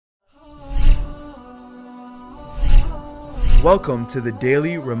Welcome to the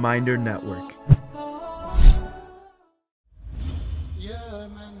Daily Reminder Network.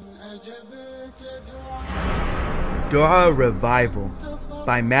 Dua Revival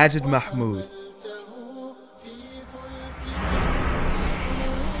by Majed Mahmoud.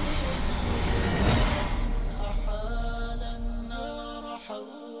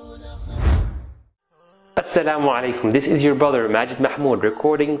 Assalamu alaikum. This is your brother Majed Mahmoud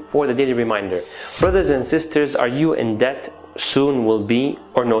recording for the Daily Reminder. Brothers and sisters, are you in debt? Soon will be,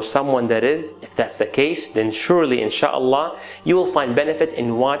 or know someone that is? If that's the case, then surely inshallah you will find benefit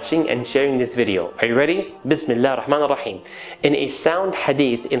in watching and sharing this video. Are you ready? Bismillah ar-Rahman ar-Rahim. In a sound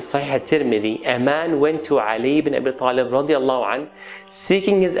hadith in Sahih al-Tirmidhi, a man went to Ali ibn Abi Talib radiallahu anh,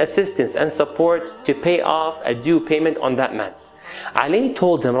 seeking his assistance and support to pay off a due payment on that man. Ali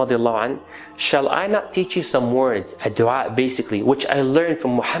told him radiallahu anh, shall I not teach you some words, a dua basically, which I learned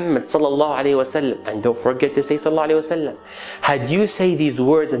from Muhammad sallallahu alayhi wa sallam? And don't forget to say sallallahu alayhi wa sallam. Had you say these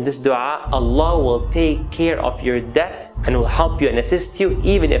words in this dua, Allah will take care of your debt and will help you and assist you,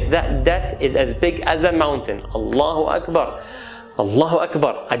 even if that debt is as big as a mountain. Allahu Akbar. Allahu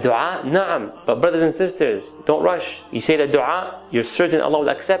Akbar. A dua, na'am. But brothers and sisters, don't rush. You say the dua, you're certain Allah will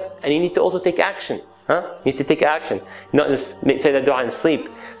accept, and you need to also take action. You need to take action, not just say the dua and sleep.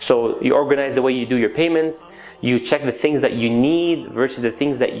 So you organize the way you do your payments, you check the things that you need versus the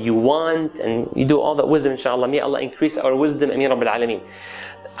things that you want, and you do all that wisdom, inshallah. May Allah increase our wisdom, Ameen Rabbil Alameen.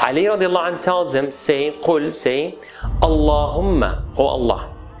 Ali radiallahu anh tells him, say, Allahumma, O Allah,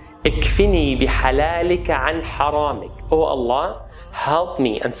 ikfini bihalalika an haramik. O Allah, help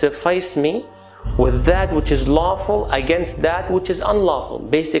me and suffice me with that which is lawful against that which is unlawful.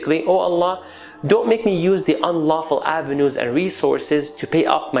 Basically, O Allah, don't make me use the unlawful avenues and resources to pay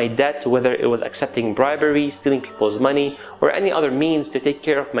off my debt, whether it was accepting bribery, stealing people's money, or any other means to take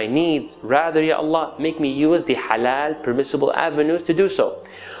care of my needs. Rather, Ya Allah, make me use the halal, permissible avenues to do so.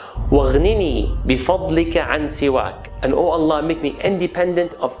 وَغْنِنِي بِفَضْلِكَ عَنْ سِوَاكَ. And oh Allah, make me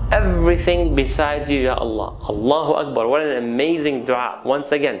independent of everything besides you, Ya Allah. Allahu Akbar. What an amazing dua.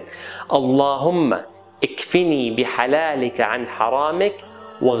 Once again, Allahumma ikfini bihalalika an haramik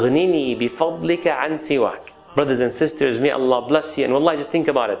وَغْنِنِي بِفَضْلِكَ عَنْ سِوَاكَ. Brothers and sisters, may Allah bless you. And wallahi, just think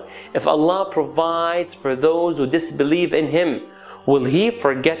about it. If Allah provides for those who disbelieve in Him, will He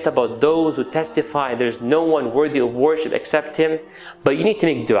forget about those who testify there's no one worthy of worship except Him? But you need to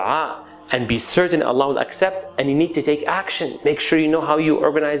make dua and be certain Allah will accept, and you need to take action. Make sure you know how you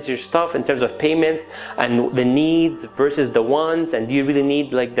organize your stuff in terms of payments and the needs versus the wants. And do you really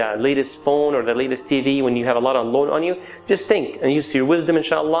need like the latest phone or the latest TV when you have a lot on loan on you? Just think and use your wisdom,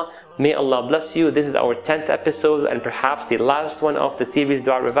 inshallah. May Allah bless you. This is our 10th episode and perhaps the last one of the series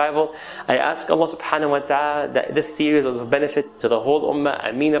Dua Revival. I ask Allah subhanahu wa ta'ala that this series was of benefit to the whole ummah.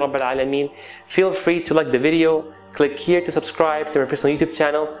 Ameen Rabbil Alameen. Feel free to like the video. Click here to subscribe to my personal YouTube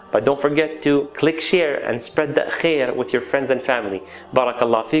channel, but don't forget to click share and spread that khair with your friends and family.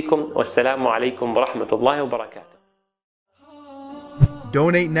 Barakallahu feekum. Wassalamu alaikum wa rahmatullahi wa barakatuh.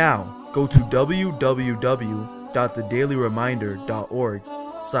 Donate now. Go to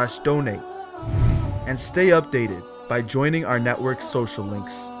www.thedailyreminder.org/donate and stay updated by joining our network's social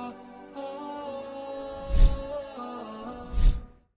links.